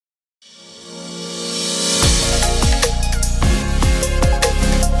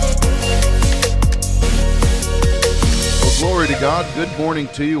to God. Good morning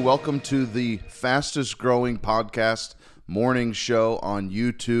to you. Welcome to the fastest growing podcast morning show on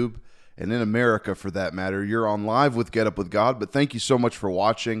YouTube and in America for that matter. You're on live with Get Up With God, but thank you so much for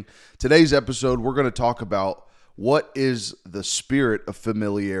watching. Today's episode, we're going to talk about what is the spirit of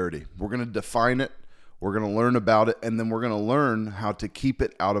familiarity. We're going to define it, we're going to learn about it, and then we're going to learn how to keep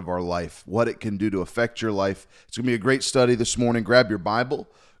it out of our life, what it can do to affect your life. It's going to be a great study this morning. Grab your Bible,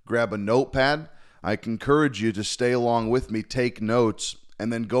 grab a notepad. I encourage you to stay along with me, take notes,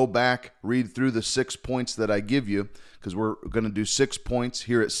 and then go back, read through the 6 points that I give you, because we're going to do 6 points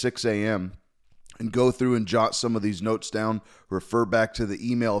here at 6 a.m., and go through and jot some of these notes down, refer back to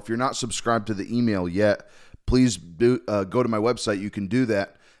the email. If you're not subscribed to the email yet, please go to my website. You can do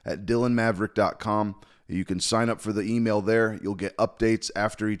that at dylanmaverick.com. You can sign up for the email there. You'll get updates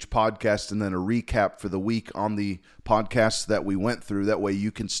after each podcast and then a recap for the week on the podcasts that we went through. That way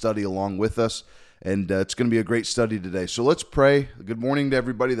you can study along with us. And it's going to be a great study today. So let's pray. Good morning to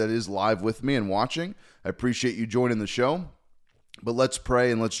everybody that is live with me and watching. I appreciate you joining the show. But let's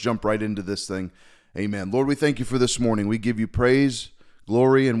pray and let's jump right into this thing. Amen. Lord, we thank you for this morning. We give you praise,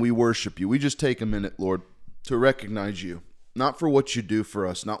 glory, and we worship you. We just take a minute, Lord, to recognize you. Not for what you do for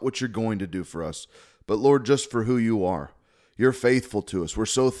us, not what you're going to do for us, but Lord, just for who you are. You're faithful to us. We're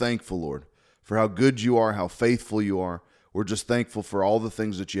so thankful, Lord, for how good you are, how faithful you are. We're just thankful for all the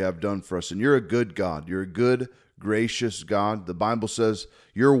things that you have done for us. And you're a good God. You're a good, gracious God. The Bible says,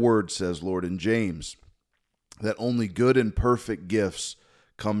 your word says, Lord, in James, that only good and perfect gifts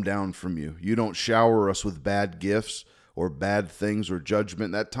come down from you. You don't shower us with bad gifts or bad things or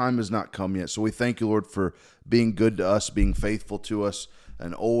judgment. That time has not come yet. So we thank you, Lord, for being good to us, being faithful to us,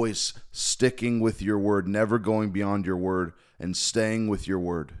 and always sticking with your word, never going beyond your word, and staying with your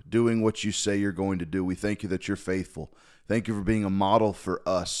word, doing what you say you're going to do. We thank you that you're faithful. Thank you for being a model for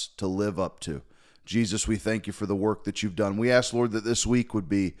us to live up to. Jesus, we thank you for the work that you've done. We ask, Lord, that this week would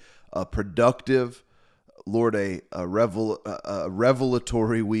be a productive, Lord, a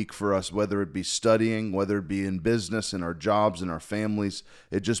revelatory week for us, whether it be studying, whether it be in business, in our jobs, in our families.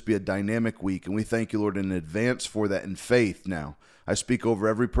 It'd just be a dynamic week. And we thank you, Lord, in advance for that in faith now. I speak over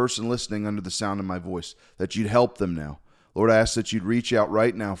every person listening under the sound of my voice, that you'd help them now. Lord, I ask that you'd reach out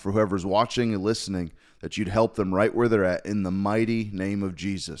right now for whoever's watching and listening, that you'd help them right where they're at in the mighty name of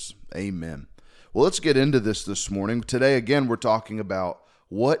Jesus. Amen. Well, let's get into this morning. Today, again, we're talking about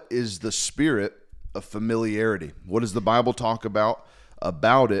what is the spirit of familiarity. What does the Bible talk about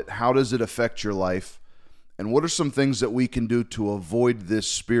it? How does it affect your life? And what are some things that we can do to avoid this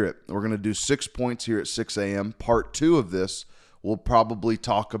spirit? We're going to do 6 points here at 6 a.m. Part 2 of this, we'll probably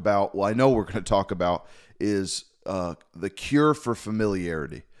talk about, I know we're going to talk about is the cure for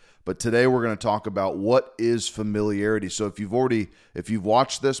familiarity. But today we're going to talk about what is familiarity. So if you've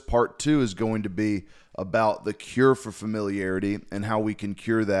watched this, part 2 is going to be about the cure for familiarity and how we can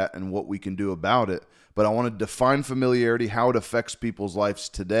cure that and what we can do about it. But I want to define familiarity, how it affects people's lives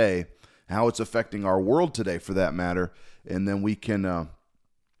today, how it's affecting our world today for that matter, and then we can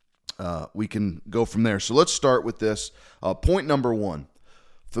go from there. So let's start with this. Point number 1.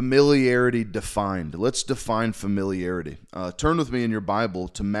 Familiarity defined. Let's define familiarity. Turn with me in your Bible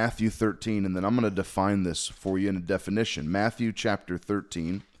to Matthew 13, and then I'm going to define this for you in a definition. Matthew chapter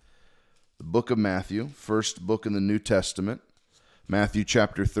 13, the book of Matthew, first book in the New Testament, Matthew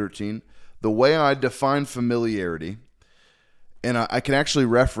chapter 13. The way I define familiarity, and I can actually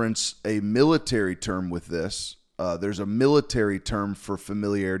reference a military term with this. There's a military term for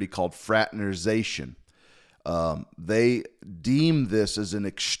familiarity called fraternization. They deem this as an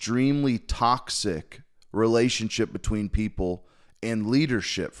extremely toxic relationship between people and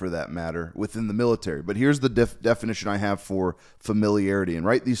leadership, for that matter, within the military. But here's the definition I have for familiarity, and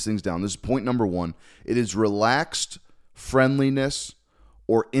write these things down. This is point number 1. It is relaxed friendliness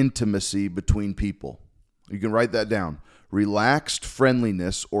or intimacy between people. You can write that down. Relaxed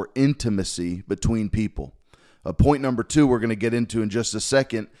friendliness or intimacy between people. Point number 2, we're going to get into in just a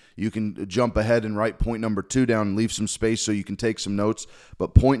second. You can jump ahead and write point number 2 down and leave some space so you can take some notes.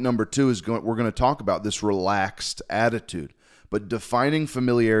 But point number 2 is we're going to talk about this relaxed attitude. But defining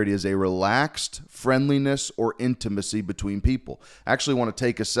familiarity as a relaxed friendliness or intimacy between people. I actually want to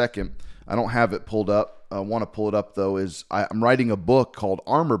take a second. I don't have it pulled up. I want to pull it up, though. I'm writing a book called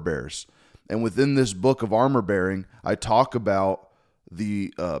Armor Bearers. And within this book of armor bearing, I talk about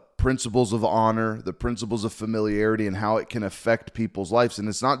the principles of honor, the principles of familiarity, and how it can affect people's lives. And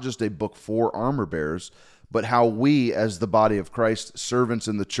it's not just a book for armor bearers, but how we, as the body of Christ, servants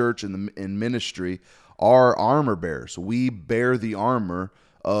in the church and in ministry, are armor bearers. We bear the armor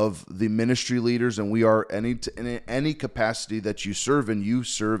of the ministry leaders, and we are in any capacity that you serve in, you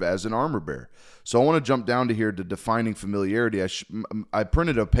serve as an armor bearer. So I want to jump down to here to defining familiarity. I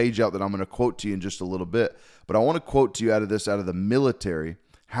printed a page out that I'm going to quote to you in just a little bit, but I want to quote to you out of the military,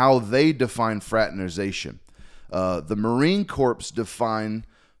 how they define fraternization. The Marine Corps define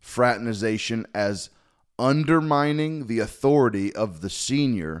fraternization as undermining the authority of the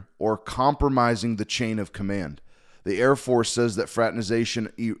senior or compromising the chain of command. The Air Force says that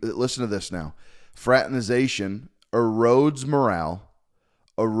fraternization, listen to this now, fraternization erodes morale,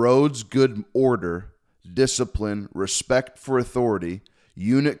 erodes good order, discipline, respect for authority,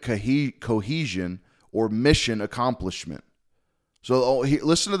 unit cohesion, or mission accomplishment. So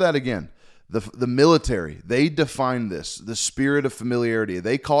listen to that again. The military, they define this, the spirit of familiarity.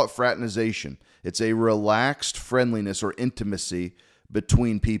 They call it fraternization. It's a relaxed friendliness or intimacy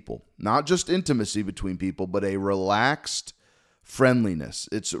between people. Not just intimacy between people, but a relaxed friendliness.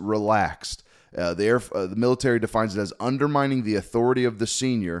 It's relaxed. The military defines it as undermining the authority of the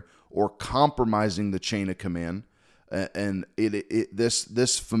senior or compromising the chain of command. And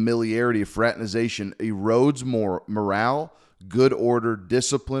this familiarity of fraternization erodes morale, good order,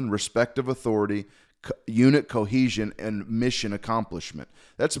 discipline, respect of authority, unit cohesion, and mission accomplishment.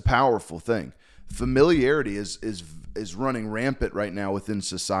 That's a powerful thing. Familiarity is running rampant right now within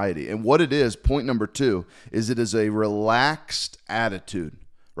society. And what it is, point number 2, is it is a relaxed attitude.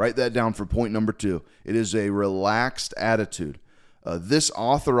 Write that down for point number 2. It is a relaxed attitude. This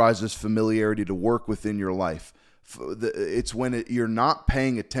authorizes familiarity to work within your life. It's when you're not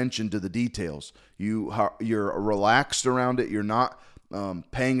paying attention to the details. You're relaxed around it. You're not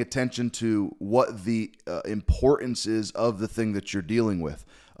paying attention to what the importance is of the thing that you're dealing with.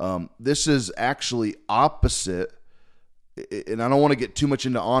 This is actually opposite, and I don't want to get too much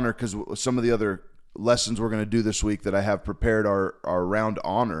into honor because some of the other lessons we're going to do this week that I have prepared are around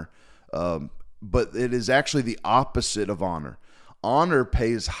honor, but it is actually the opposite of honor. Honor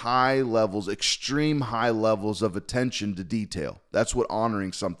pays extreme high levels of attention to detail. That's what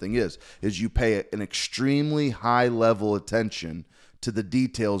honoring something is you pay an extremely high level attention to the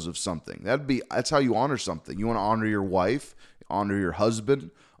details of something. That's how you honor something. You want to honor your wife, honor your husband,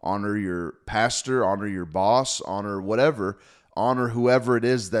 honor your pastor, honor your boss, honor whatever, honor whoever it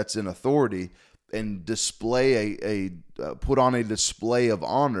is that's in authority, and display put on a display of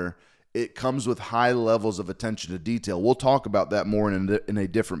honor. It comes with high levels of attention to detail. We'll talk about that more in a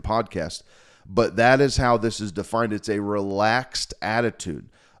different podcast, but that is how this is defined. It's a relaxed attitude.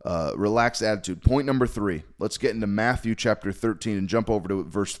 Point number 3. Let's get into Matthew chapter 13 and jump over to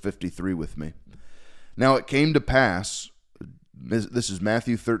verse 53 with me. Now it came to pass, this is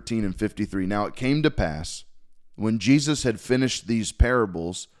Matthew 13 and 53. Now it came to pass when Jesus had finished these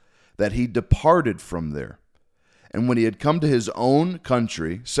parables that he departed from there. And when he had come to his own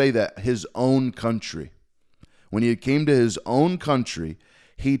country, say that, his own country. When he had came to his own country,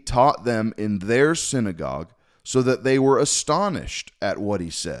 he taught them in their synagogue, so that they were astonished at what he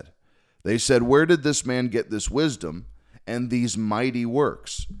said. They said, "Where did this man get this wisdom and these mighty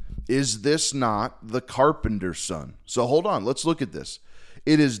works? Is this not the carpenter's son?" So hold on, let's look at this.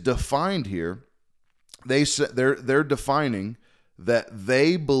 It is defined here. They're defining that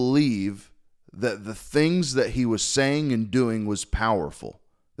they believe that the things that he was saying and doing was powerful.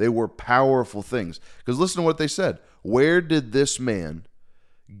 They were powerful things. Because listen to what they said. Where did this man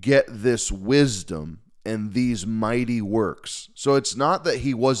get this wisdom and these mighty works? So it's not that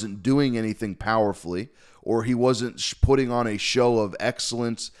he wasn't doing anything powerfully, or he wasn't putting on a show of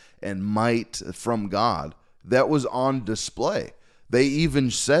excellence and might from God. That was on display. They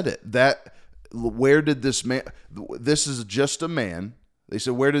even said it. Where did this man, this is just a man. They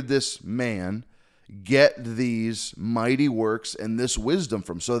said, where did this man get these mighty works and this wisdom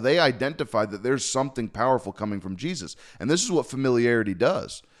from? So they identified that there's something powerful coming from Jesus. And this is what familiarity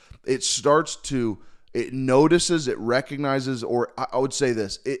does. It notices, it recognizes, or I would say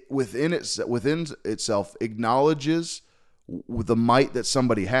this, it within itself acknowledges the might that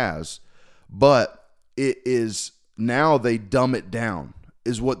somebody has, but it is, now they dumb it down.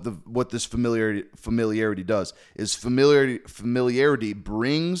 Is what this familiarity does. Is familiarity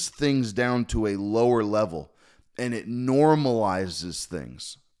brings things down to a lower level, and it normalizes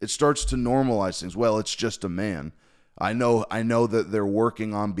things. It starts to normalize things. Well, it's just a man. I know that they're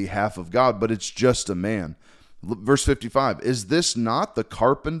working on behalf of God, but it's just a man. Verse 55, is this not the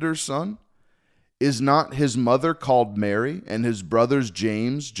carpenter's son? Is not his mother called Mary, and his brothers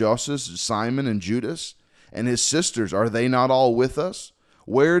James, Joseph, Simon, and Judas? And his sisters, are they not all with us?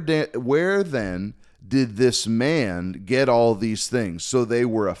 Where then did this man get all these things? So they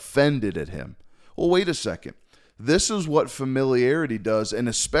were offended at him. Well, wait a second. This is what familiarity does, and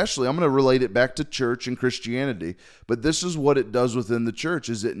especially, I'm going to relate it back to church and Christianity, but this is what it does within the church,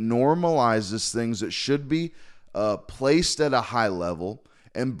 is it normalizes things that should be placed at a high level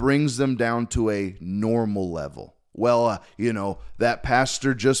and brings them down to a normal level. Well, that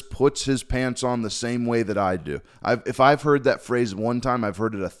pastor just puts his pants on the same way that I do. If I've heard that phrase one time, I've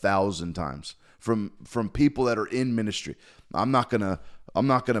heard it 1,000 times from people that are in ministry. I'm not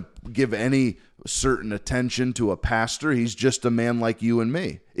gonna give any certain attention to a pastor. He's just a man like you and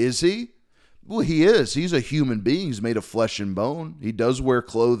me. Is he? Well, he is. He's a human being. He's made of flesh and bone. He does wear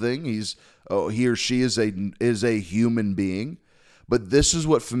clothing. He or she is a human being. But this is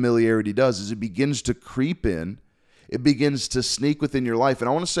what familiarity does: is it begins to creep in. It begins to sneak within your life. And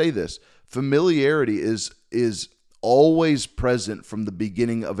I want to say this: familiarity is always present from the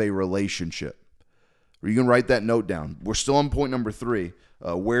beginning of a relationship. You can write that note down. We're still on point number 3.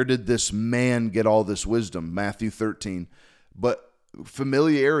 Where did this man get all this wisdom? Matthew 13. But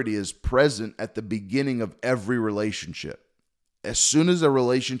familiarity is present at the beginning of every relationship. As soon as a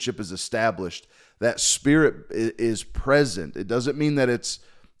relationship is established, that spirit is present. It doesn't mean that it's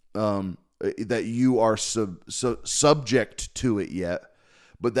that you are subject to it yet,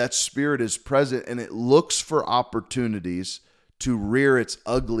 but that spirit is present, and it looks for opportunities to rear its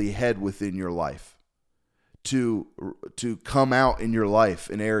ugly head within your life, to come out in your life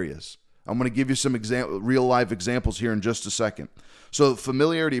in areas. I'm going to give you some real life examples here in just a second. So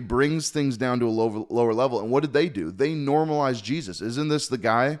familiarity brings things down to a lower level. And what did they do? They normalized Jesus. Isn't this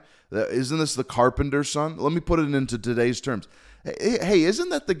the carpenter's son? Let me put it into today's terms. Hey, isn't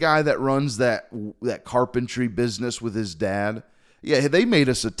that the guy that runs that carpentry business with his dad? Yeah, they made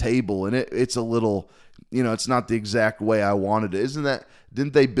us a table, and it's a little, it's not the exact way I wanted it.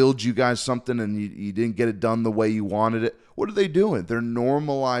 Didn't they build you guys something and you didn't get it done the way you wanted it? What are they doing? They're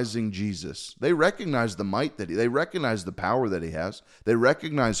normalizing Jesus. They recognize the might they recognize the power that he has. They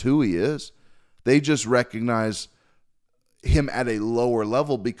recognize who he is. They just recognize him at a lower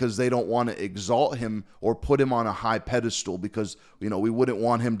level because they don't want to exalt him or put him on a high pedestal because, we wouldn't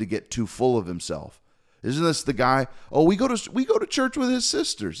want him to get too full of himself. Isn't this the guy? Oh, we go to church with his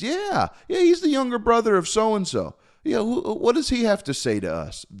sisters. Yeah, he's the younger brother of so-and-so. Yeah, what does he have to say to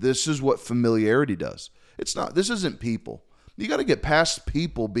us? This is what familiarity does. This isn't people. You got to get past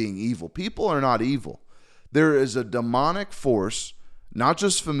people being evil. People are not evil. There is a demonic force, not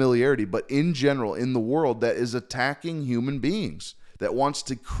just familiarity, but in general in the world, that is attacking human beings, that wants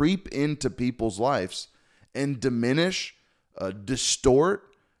to creep into people's lives and diminish,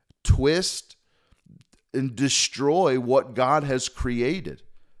 distort, twist, and destroy what God has created.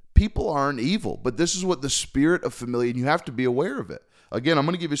 People aren't evil, but this is what the spirit of familiarity, and you have to be aware of it. Again, I'm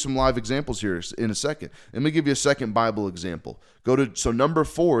going to give you some live examples here in a second. Let me give you a second Bible example. So number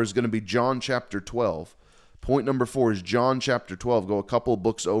 4 is going to be John chapter 12. Point number 4 is John chapter 12. Go a couple of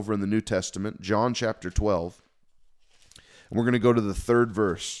books over in the New Testament, John chapter 12. And we're going to go to the 3rd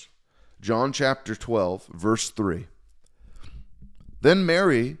verse. John chapter 12, verse 3. Then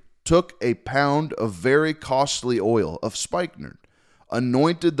Mary took a pound of very costly oil of spikenard,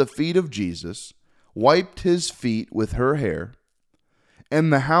 anointed the feet of Jesus, wiped his feet with her hair,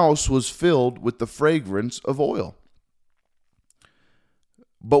 and the house was filled with the fragrance of oil.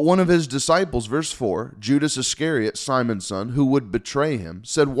 But one of his disciples, verse 4, Judas Iscariot, Simon's son, who would betray him,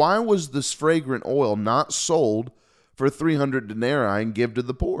 said, "Why was this fragrant oil not sold for 300 denarii and give to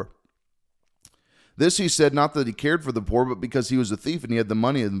the poor?" This he said not that he cared for the poor, but because he was a thief and he had the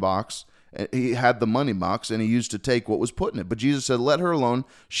money in the box. He had the money box, and he used to take what was put in it. But Jesus said, "Let her alone.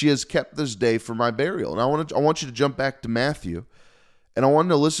 She has kept this day for my burial." And I want you to jump back to Matthew, and I want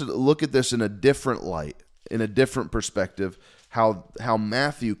to look at this in a different light, in a different perspective, how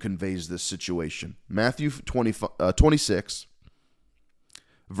Matthew conveys this situation. Matthew 26,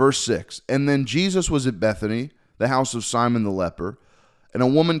 verse 6. And then Jesus was at Bethany, the house of Simon the leper, and a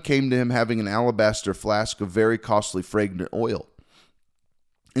woman came to him having an alabaster flask of very costly fragrant oil.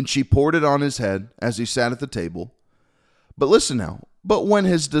 And she poured it on his head as he sat at the table. But listen now. But when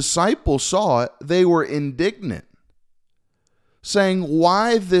his disciples saw it, they were indignant, saying,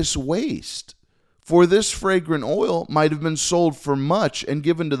 "Why this waste? For this fragrant oil might have been sold for much and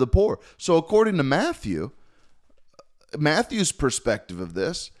given to the poor." So according to Matthew's perspective of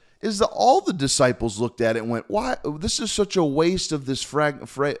this is that all the disciples looked at it and went, "Why? This is such a waste of this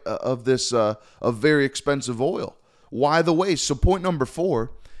of very expensive oil. Why the waste?" So point number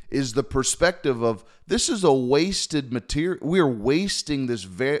 4 is the perspective of this is a wasted material. We are wasting this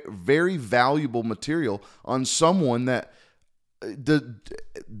very, very valuable material on someone that.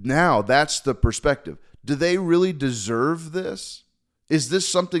 Now that's the perspective. Do they really deserve this? Is this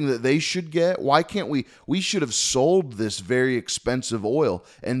something that they should get? Why can't we? We should have sold this very expensive oil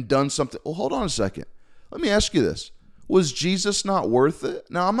and done something. Well, hold on a second. Let me ask you this. Was Jesus not worth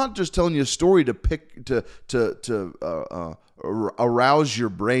it? Now, I'm not just telling you a story to arouse your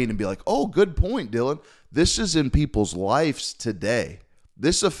brain and be like, oh, good point, Dylan. This is in people's lives today.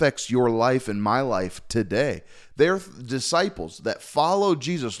 This affects your life and my life today. Their disciples that followed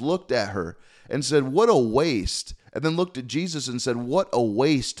Jesus looked at her and said, what a waste. And then looked at Jesus and said, what a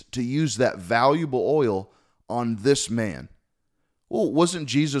waste to use that valuable oil on this man. Well, wasn't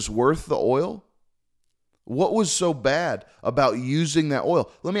Jesus worth the oil? What was so bad about using that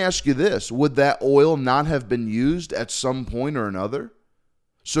oil? Let me ask you this. Would that oil not have been used at some point or another?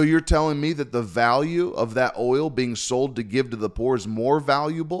 So you're telling me that the value of that oil being sold to give to the poor is more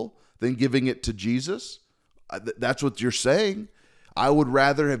valuable than giving it to Jesus? That's what you're saying. I would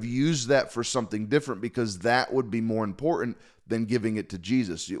rather have used that for something different because that would be more important than giving it to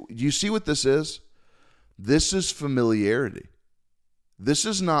Jesus. You see what this is? This is familiarity. This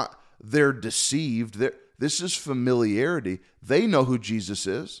is not they're deceived. This is familiarity. They know who Jesus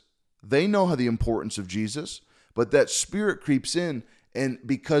is. They know how the importance of Jesus, but that spirit creeps in, and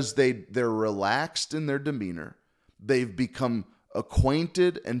because they're relaxed in their demeanor, they've become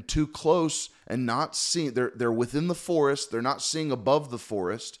acquainted and too close and not seeing. They're within the forest. They're not seeing above the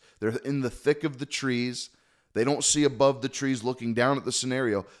forest. They're in the thick of the trees. They don't see above the trees looking down at the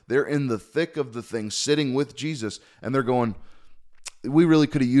scenario. They're in the thick of the thing, sitting with Jesus, and they're going, we really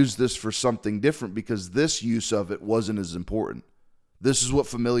could have used this for something different because this use of it wasn't as important. This is what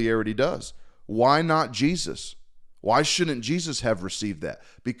familiarity does. Why not Jesus? Why shouldn't Jesus have received that?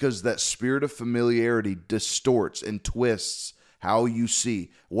 Because that spirit of familiarity distorts and twists how you see,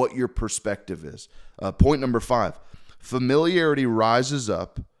 what your perspective is. Point number 5, familiarity rises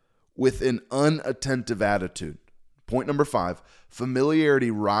up with an unattentive attitude. Point number 5, familiarity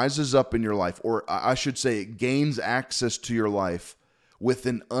rises up in your life, or I should say it gains access to your life with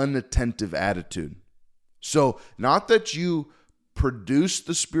an unattentive attitude. So not that you produce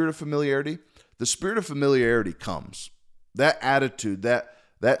the spirit of familiarity, the spirit of familiarity comes. That attitude,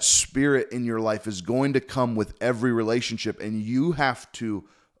 that spirit in your life is going to come with every relationship, and you have to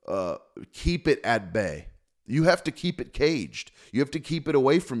keep it at bay. You have to keep it caged. You have to keep it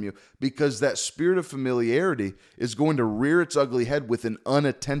away from you because that spirit of familiarity is going to rear its ugly head with an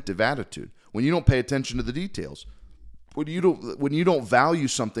unattentive attitude when you don't pay attention to the details. When you don't value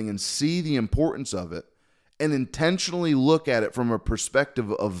something and see the importance of it and intentionally look at it from a perspective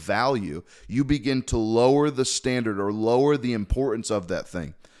of value, you begin to lower the standard or lower the importance of that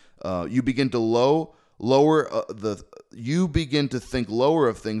thing. You begin to you begin to think lower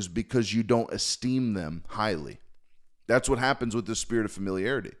of things because you don't esteem them highly. That's what happens with the spirit of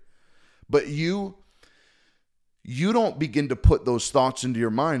familiarity. But you don't begin to put those thoughts into your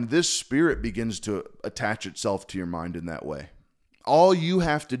mind. This spirit begins to attach itself to your mind in that way. All you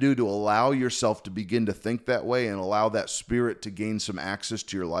have to do to allow yourself to begin to think that way and allow that spirit to gain some access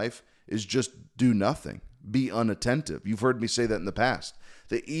to your life is just do nothing. Be unattentive. You've heard me say that in the past.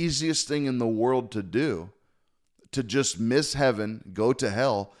 The easiest thing in the world to do, to just miss heaven, go to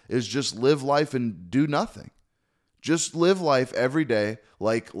hell, is just live life and do nothing. Just live life every day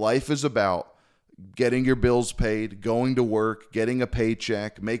like life is about getting your bills paid, going to work, getting a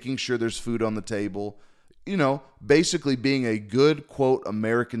paycheck, making sure there's food on the table, basically being a good, quote,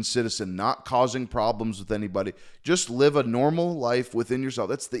 American citizen, not causing problems with anybody. Just live a normal life within yourself.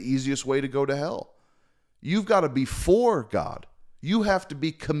 That's the easiest way to go to hell. You've got to be for God. You have to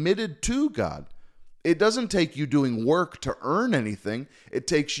be committed to God. It doesn't take you doing work to earn anything. It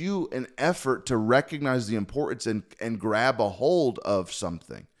takes you an effort to recognize the importance and grab a hold of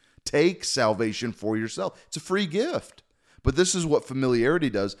something. Take salvation for yourself. It's a free gift. But this is what familiarity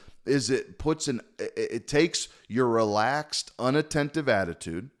does, is it takes your relaxed, unattentive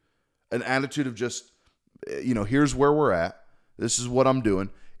attitude, an attitude of just, here's where we're at. This is what I'm doing.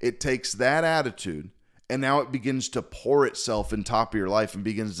 It takes that attitude, and now it begins to pour itself in top of your life and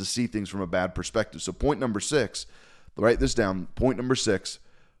begins to see things from a bad perspective. So point number 6, write this down. Point number 6,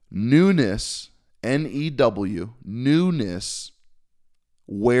 newness, N-E-W, newness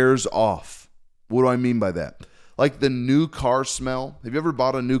wears off. What do I mean by that? Like the new car smell. Have you ever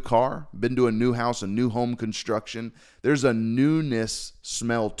bought a new car? Been to a new house, a new home construction? There's a newness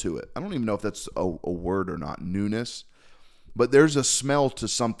smell to it. I don't even know if that's a word or not, newness. But there's a smell to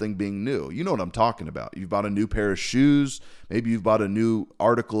something being new. You know what I'm talking about. You've bought a new pair of shoes. Maybe you've bought a new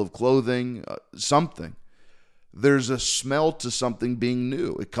article of clothing, something. there's a smell to something being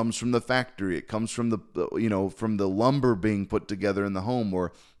new. It comes from the factory. It comes from from the lumber being put together in the home,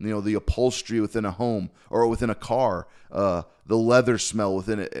 or the upholstery within a home or within a car. The leather smell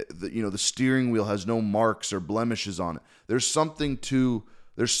within it. The steering wheel has no marks or blemishes on it. There's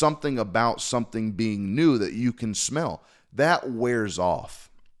something about something being new that you can smell. That wears off.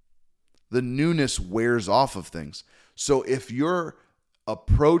 The newness wears off of things. So if your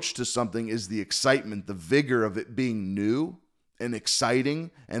approach to something is the excitement, the vigor of it being new and exciting,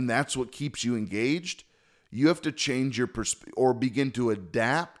 and that's what keeps you engaged, you have to change your perspective or begin to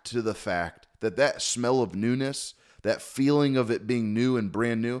adapt to the fact that smell of newness, that feeling of it being new and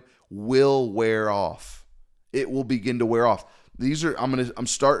brand new, will wear off. It will begin to wear off. I'm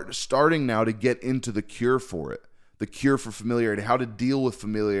starting now to get into the cure for it. The cure for familiarity, how to deal with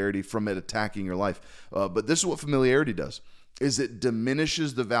familiarity from it attacking your life. But this is what familiarity does, is it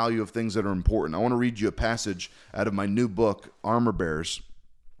diminishes the value of things that are important. I want to read you a passage out of my new book, Armor Bearers.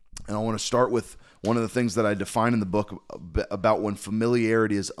 And I want to start with one of the things that I define in the book about when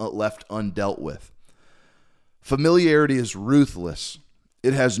familiarity is left undealt with. Familiarity is ruthless.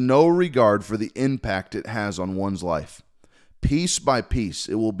 It has no regard for the impact it has on one's life. Piece by piece,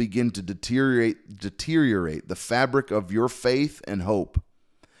 it will begin to deteriorate the fabric of your faith and hope.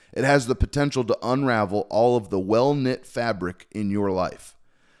 It has the potential to unravel all of the well-knit fabric in your life.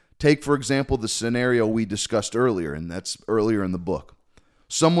 Take, for example, the scenario we discussed earlier, and that's earlier in the book.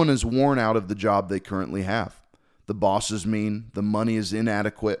 Someone is worn out of the job they currently have. The boss is mean, the money is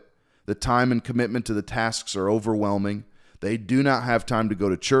inadequate, the time and commitment to the tasks are overwhelming. They do not have time to go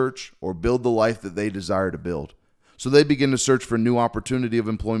to church or build the life that they desire to build. So they begin to search for new opportunity of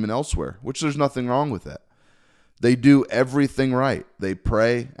employment elsewhere, which there's nothing wrong with that. They do everything right. They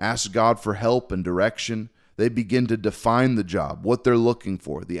pray, ask God for help and direction. They begin to define the job, what they're looking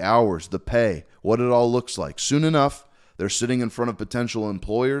for, the hours, the pay, what it all looks like. Soon enough, they're sitting in front of potential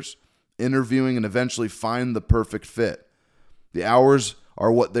employers, interviewing, and eventually find the perfect fit. The hours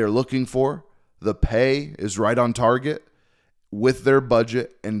are what they're looking for. The pay is right on target with their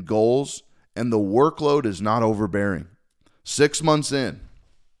budget and goals, and the workload is not overbearing. 6 months in,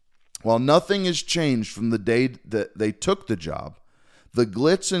 while nothing has changed from the day that they took the job, the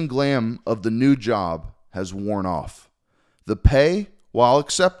glitz and glam of the new job has worn off. The pay, while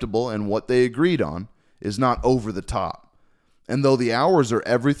acceptable and what they agreed on, is not over the top. And though the hours are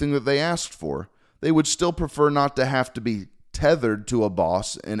everything that they asked for, they would still prefer not to have to be tethered to a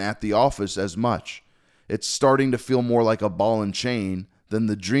boss and at the office as much. It's starting to feel more like a ball and chain than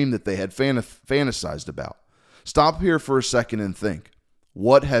the dream that they had fantasized about. Stop here for a second and think.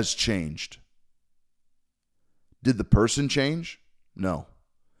 What has changed? Did the person change? No.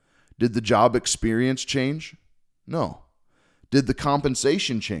 Did the job experience change? No. Did the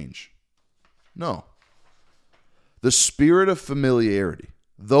compensation change? No. The spirit of familiarity,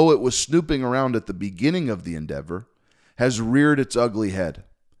 though it was snooping around at the beginning of the endeavor, has reared its ugly head.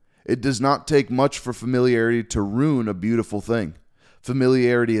 It does not take much for familiarity to ruin a beautiful thing.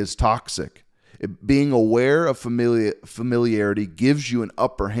 Familiarity is toxic. Being aware of familiarity gives you an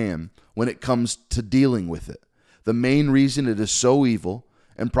upper hand when it comes to dealing with it. The main reason it is so evil,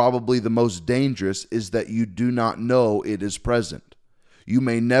 and probably the most dangerous, is that you do not know it is present. You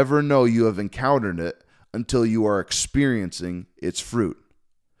may never know you have encountered it until you are experiencing its fruit.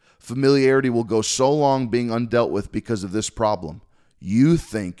 Familiarity will go so long being undealt with because of this problem. You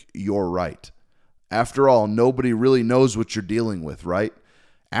think you're right. After all, nobody really knows what you're dealing with, right?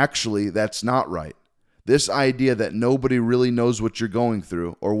 Actually, that's not right. This idea that nobody really knows what you're going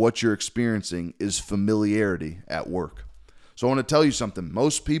through or what you're experiencing is familiarity at work. So I want to tell you something.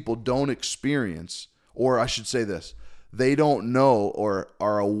 Most people don't experience, or I should say this, they don't know or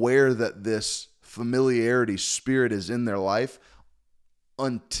are aware that this familiarity spirit is in their life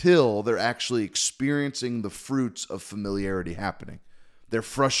until they're actually experiencing the fruits of familiarity happening. They're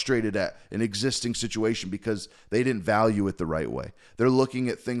frustrated at an existing situation because they didn't value it the right way. They're looking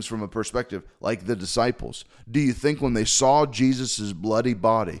at things from a perspective like the disciples. Do you think when they saw Jesus' bloody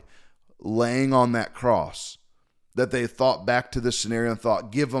body laying on that cross that they thought back to this scenario and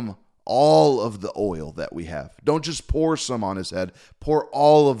thought, give him all of the oil that we have? Don't just pour some on his head. Pour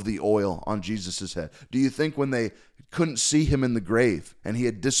all of the oil on Jesus' head. Do you think when they couldn't see him in the grave and he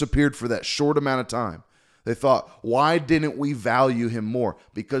had disappeared for that short amount of time, they thought, why didn't we value him more?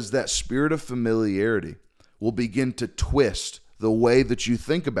 Because that spirit of familiarity will begin to twist the way that you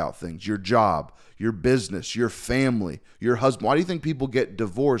think about things, your job, your business, your family, your husband. Why do you think people get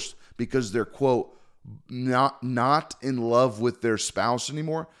divorced? Because they're, quote, not in love with their spouse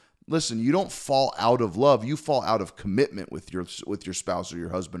anymore. Listen, you don't fall out of love. You fall out of commitment with your spouse or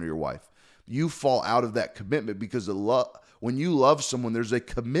your husband or your wife. you fall out of that commitment because when you love someone, there's a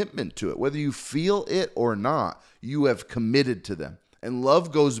commitment to it. Whether you feel it or not, you have committed to them. And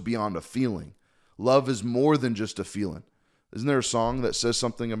love goes beyond a feeling. Love is more than just a feeling. Isn't there a song that says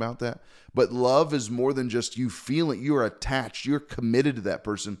something about that? But love is more than just you feeling. You are attached. You're committed to that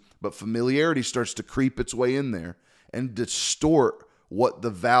person. But familiarity starts to creep its way in there and distort what the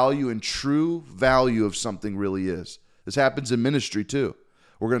value and true value of something really is. This happens in ministry too.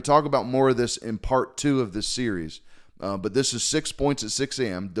 We're going to talk about more of this in part 2 of this series. But this is 6 points at 6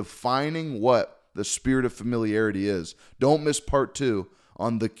 a.m. defining what the spirit of familiarity is. Don't miss part 2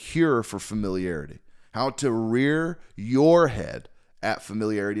 on the cure for familiarity. How to rear your head at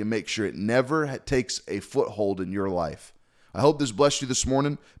familiarity and make sure it never takes a foothold in your life. I hope this blessed you this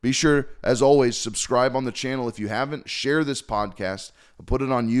morning. Be sure, as always, subscribe on the channel if you haven't. Share this podcast. Put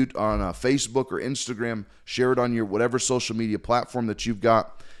it on Facebook or Instagram. Share it on your whatever social media platform that you've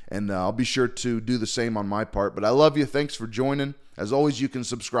got. And I'll be sure to do the same on my part. But I love you. Thanks for joining. As always, you can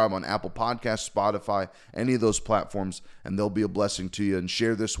subscribe on Apple Podcasts, Spotify, any of those platforms, and they'll be a blessing to you. And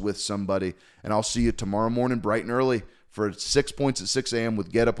share this with somebody. And I'll see you tomorrow morning bright and early for 6 points at 6 a.m.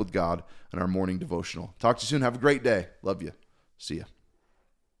 with Get Up with God and our morning devotional. Talk to you soon. Have a great day. Love you. See ya.